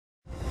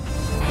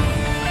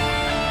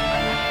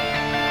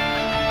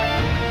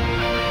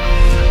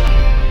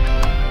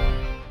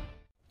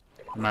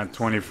I'm at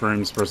 20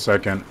 frames per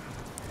second.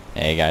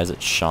 Hey guys,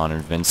 it's Sean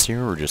and Vince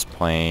here. We're just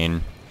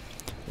playing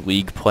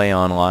League Play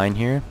Online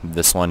here.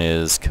 This one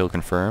is kill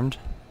confirmed.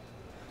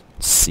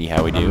 Let's see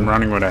how we do. I'm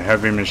running with a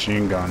heavy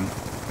machine gun.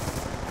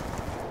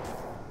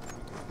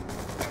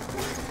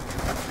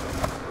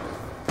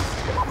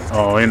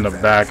 Oh, in the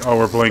back. Oh,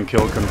 we're playing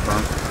kill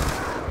confirmed.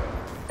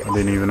 I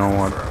didn't even know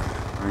what.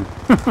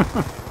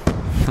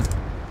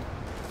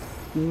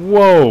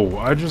 Whoa!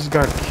 I just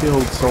got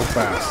killed so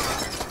fast.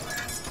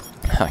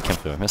 I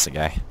can't believe I missed a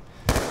guy.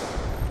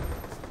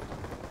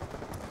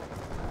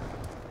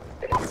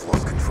 We've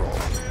lost control.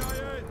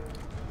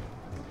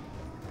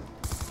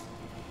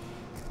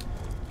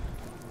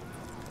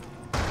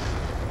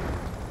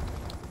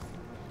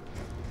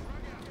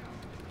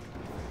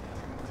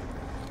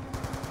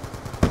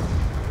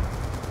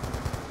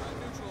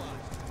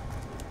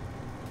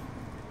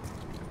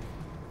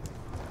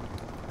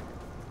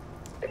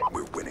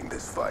 We're winning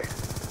this fight.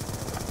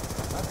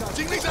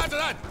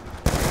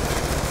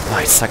 Oh,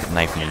 I suck at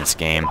knifing in this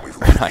game.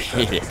 I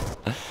hate it.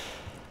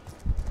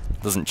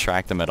 Doesn't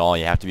track them at all.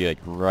 You have to be like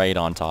right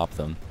on top of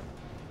them.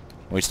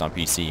 At least on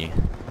PC. I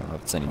don't know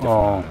if it's any different.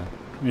 Oh,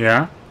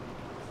 yeah?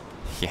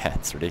 Yeah,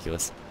 it's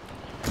ridiculous.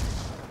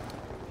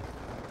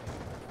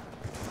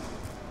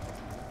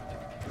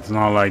 It's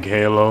not like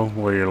Halo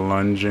where you're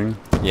lunging.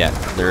 Yeah,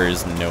 there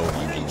is no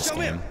lunge in this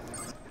game.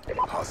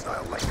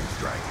 Hostile lightning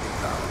strike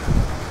inbound.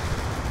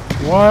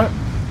 What?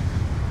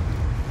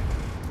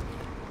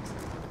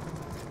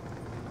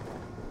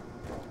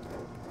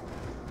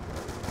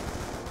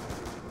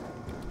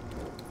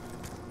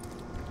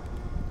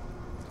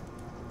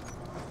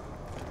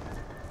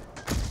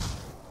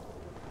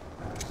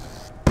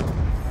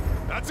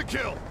 That's a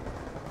kill.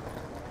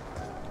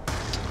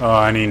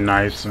 Oh, and he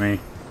knifes me.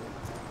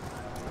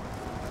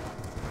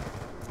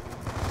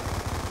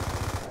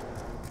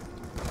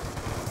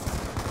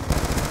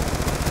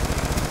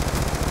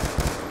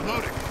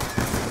 Loading.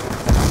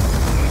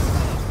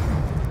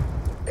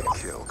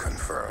 Kill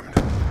confirmed.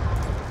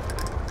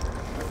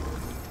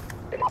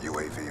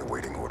 UAV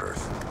awaiting orders.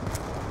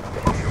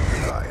 Kill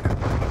denied.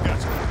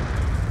 Gotcha.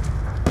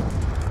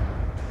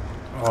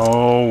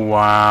 Oh,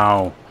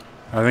 wow.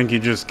 I think he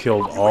just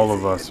killed all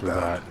of us with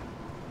that.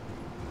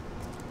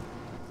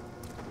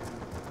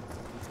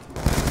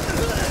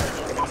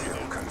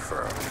 Kill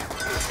confirmed.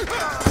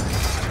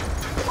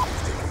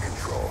 Taking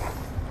control.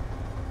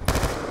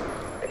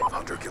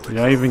 Hunter killer. Did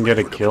I even get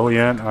a kill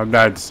yet? I've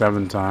died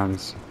 7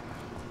 times.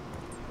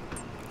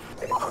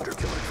 Hunter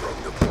killer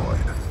drone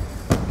deployed.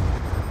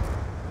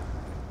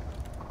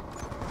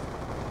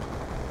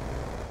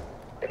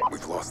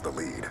 We've lost the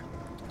lead.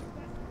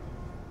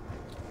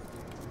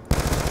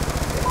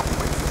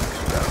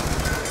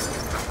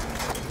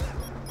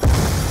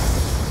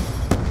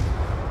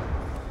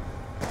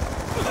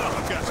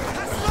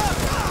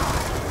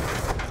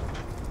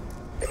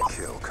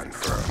 Kill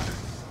confirmed.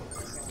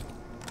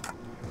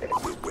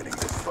 We're winning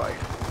this fight.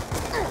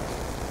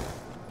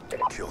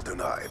 Kill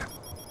denied.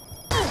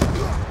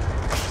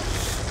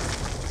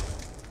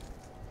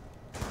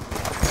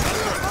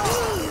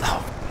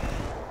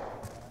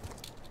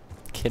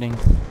 Kidding.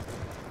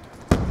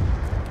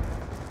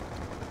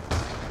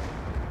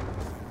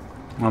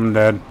 I'm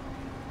dead.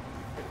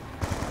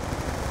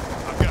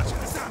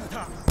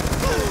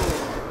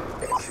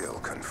 Kill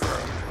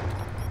confirmed.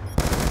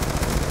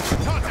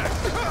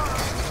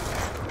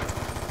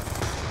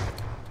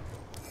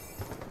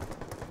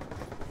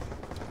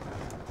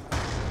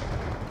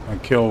 I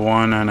killed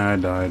one and I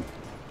died.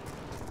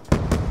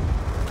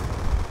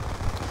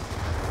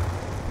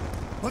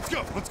 Let's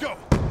go, let's go.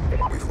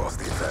 We've lost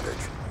the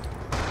advantage.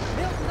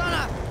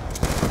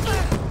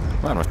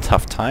 I'm having a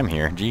tough time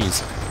here.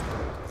 Jeez.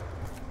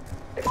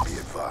 Be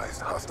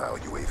advised, hostile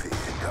UAV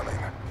incoming.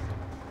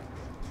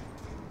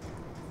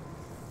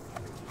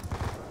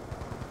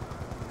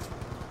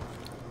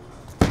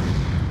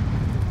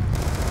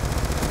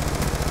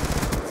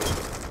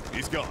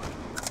 He's gone.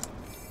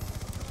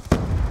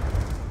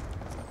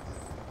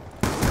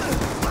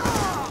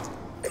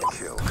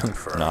 Kill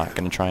confirmed. Not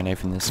gonna try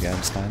knifing this guy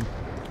this time.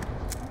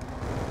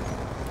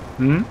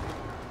 Hmm?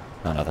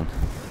 Oh, nothing.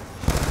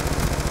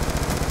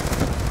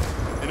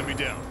 Enemy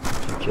down.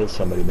 Kill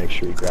somebody, make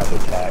sure you grab the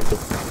tag.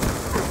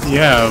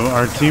 Yeah,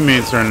 our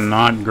teammates are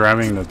not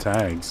grabbing the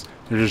tags.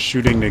 They're just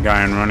shooting the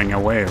guy and running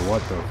away.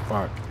 What the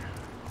fuck?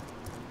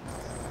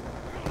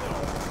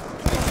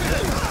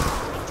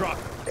 Drop.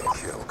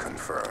 Kill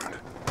confirmed.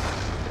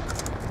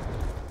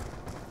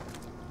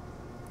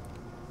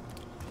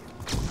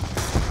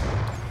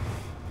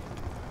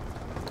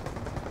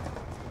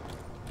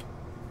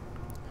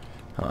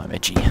 Oh, I'm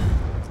itchy. Got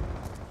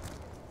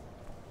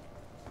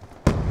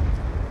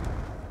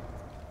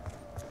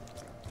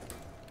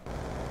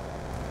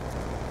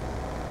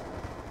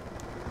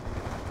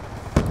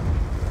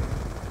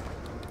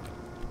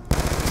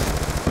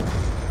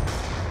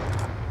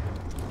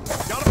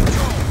a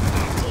patrol.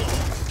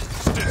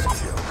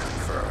 Kill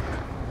confirmed.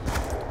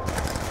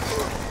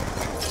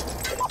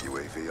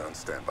 UAV on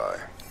standby.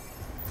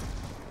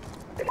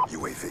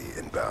 UAV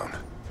inbound.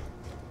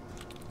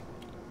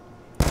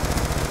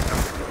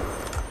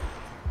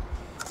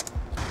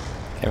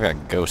 I've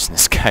got ghosts and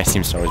this guy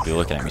seems to always be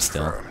looking at me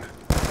still. Kill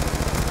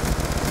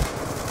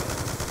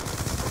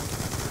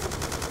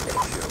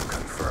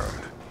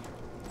confirmed.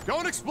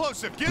 Going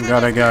explosive. Get We in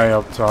got a there. guy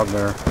up top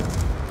there.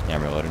 Yeah,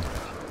 I'm reloading.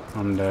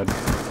 I'm dead.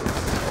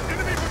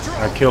 Enemy patrol.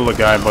 I killed the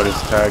guy, but his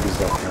tag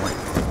is up there.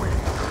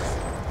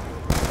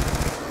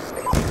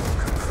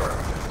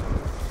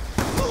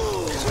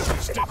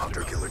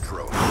 Hunter-killer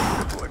drone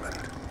deployment.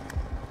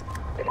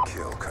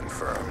 Kill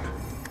confirmed.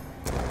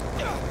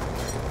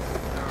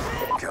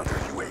 Counter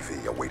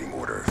UAV awaiting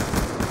orders.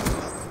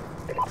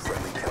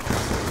 Friendly counter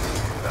UAV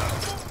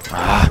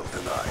inbound. Kill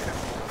denied.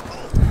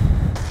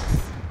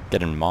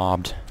 Getting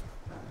mobbed.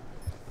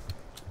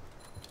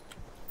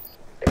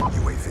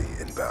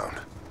 UAV inbound.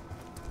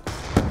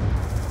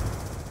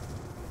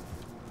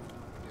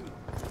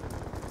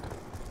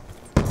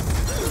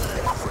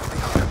 Friendly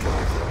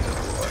hunter-killer drone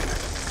deployed.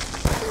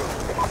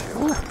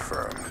 Kill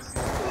confirmed.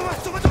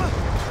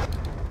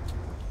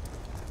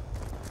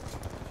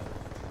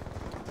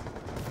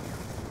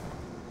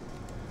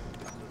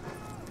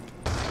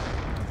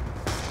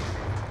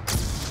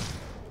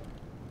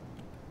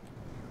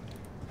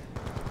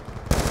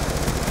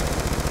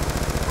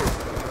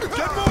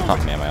 Oh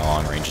man, my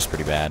long range is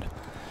pretty bad.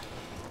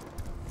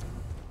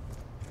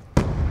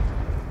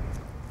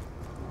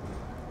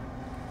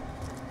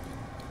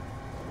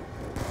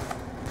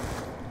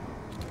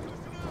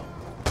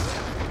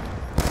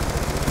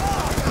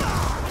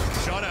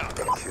 Shut out.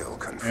 Kill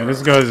confirmed. Yeah,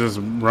 this guy's just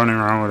running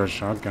around with a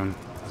shotgun.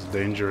 It's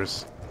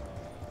dangerous.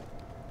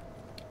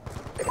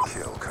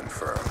 Kill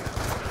confirmed.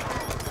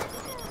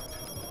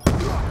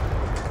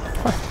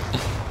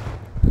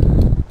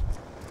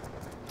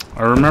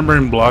 I remember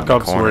in Black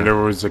Ops where Corner. there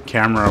was a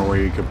camera where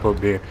you could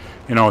put, you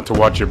know, to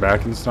watch your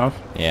back and stuff.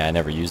 Yeah, I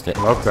never used it.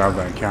 Love to have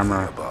that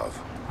camera. Above.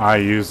 I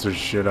used the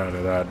shit out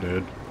of that,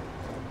 dude.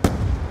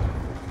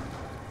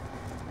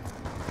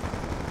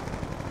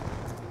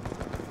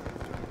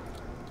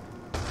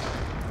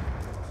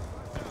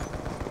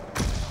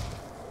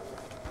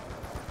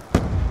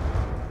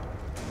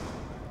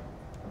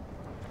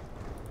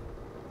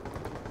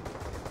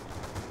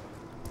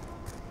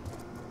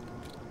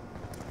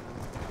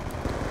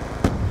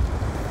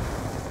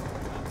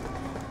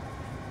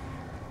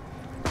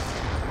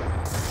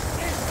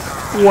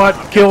 What?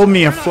 Kill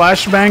me? A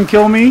flashbang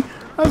kill me?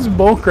 That's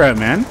bullcrap,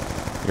 man.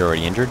 You're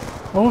already injured?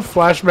 Oh,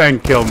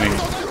 flashbang kill me.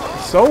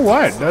 So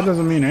what? That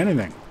doesn't mean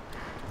anything.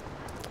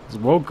 It's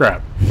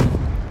bullcrap.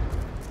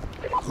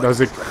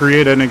 Does it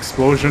create an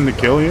explosion to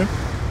kill you?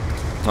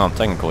 Oh,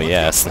 technically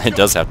yes. It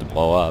does have to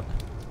blow up.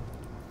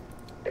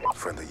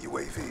 Friendly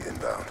UAV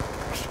inbound.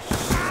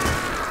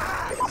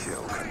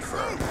 Kill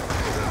confirmed.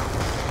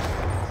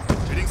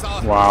 Hitting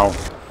solid. Wow.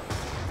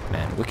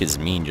 Man, Wicked's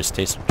mean, just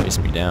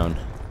chasing me down.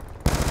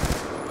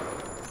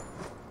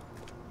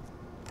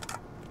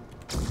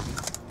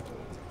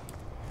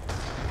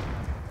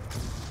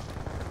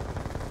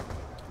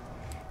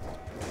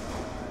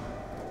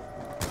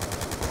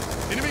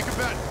 Enemy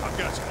combatant. I've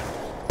got you.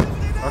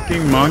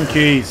 Fucking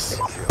monkeys.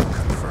 Kill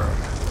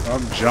confirmed.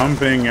 Stop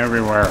jumping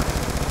everywhere.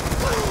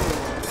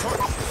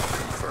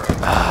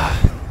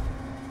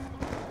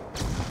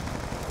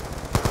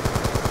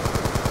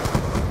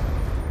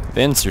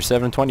 Vince, you're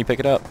 720, pick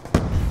it up.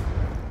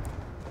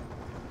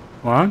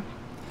 What?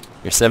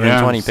 You're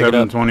 720, Yeah, pick it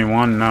up.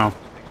 721 now.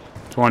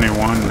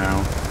 21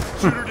 now.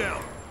 Shoot her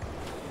down.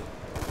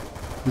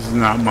 This is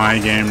not my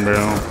game, bro.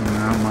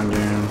 Not my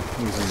game.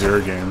 This is your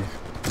game.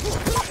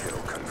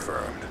 Kill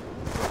confirmed.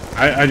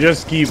 I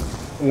just keep,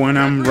 when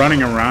I'm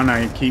running around,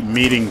 I keep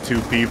meeting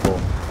two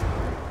people.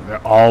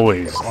 They're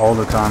always, all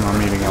the time I'm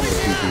meeting up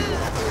with two people.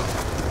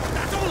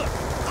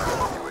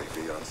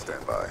 UAV on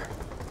standby.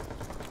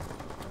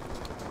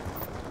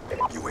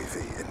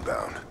 UAV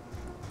inbound.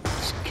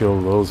 Just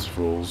kill those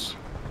fools.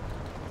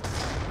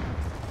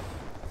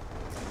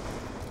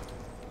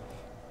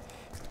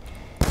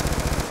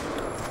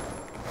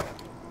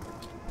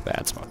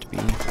 Bad spot to be.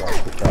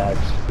 Watch the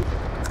tags.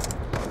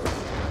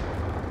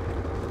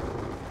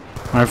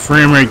 My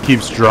frame rate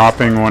keeps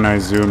dropping when I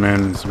zoom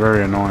in. It's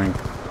very annoying.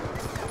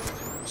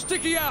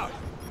 Sticky out.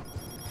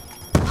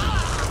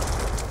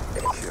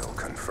 Kill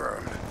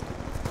confirmed.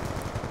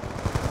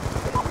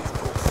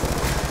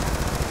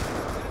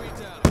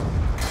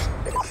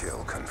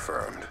 Kill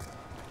confirmed.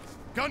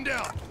 Gun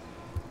down.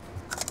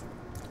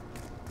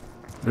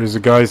 There's a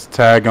guy's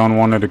tag on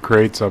one of the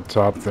crates up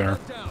top there.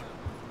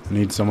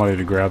 Need somebody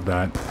to grab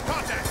that.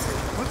 Contact.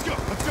 Let's go.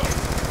 Let's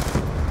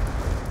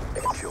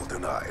go. Kill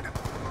denied.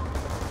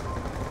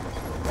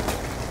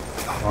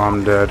 Oh,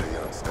 I'm dead.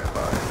 UAV on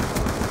standby.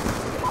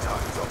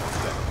 Time's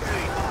almost up.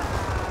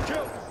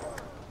 Kill.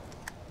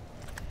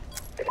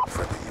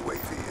 Friendly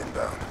UAV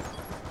inbound.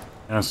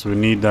 Yes, we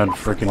need that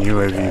freaking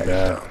UAV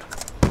bad.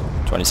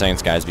 20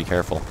 seconds, guys, be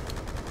careful.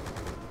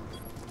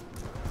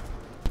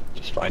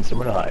 Just find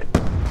somewhere to hide.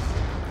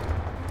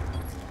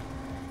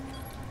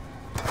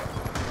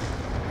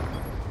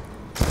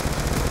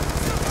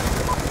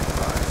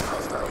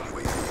 Hostile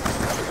UAV.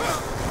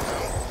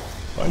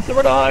 Find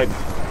somewhere to hide.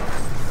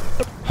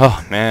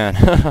 Oh man,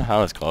 that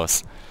was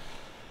close.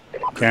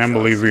 Can't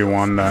believe we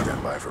won that.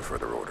 Stand by for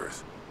further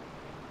orders.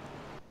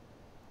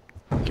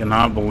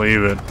 Cannot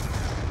believe it.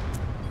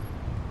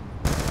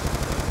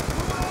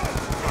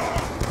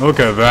 Look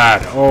at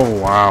that.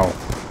 Oh, wow.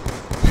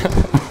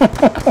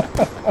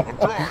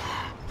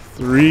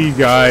 3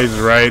 guys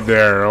right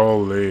there.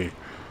 Holy.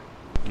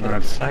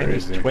 That's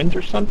Siamese crazy. twins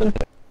or something?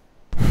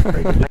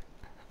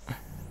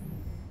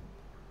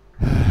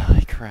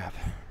 Holy crap.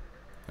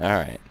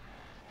 Alright.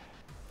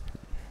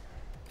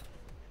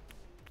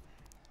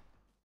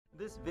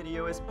 This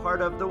video is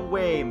part of the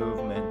Way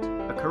movement,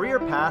 a career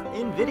path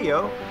in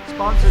video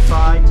sponsored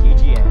by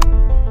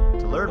TGN.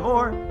 To learn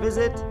more,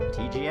 visit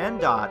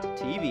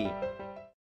tgn.tv.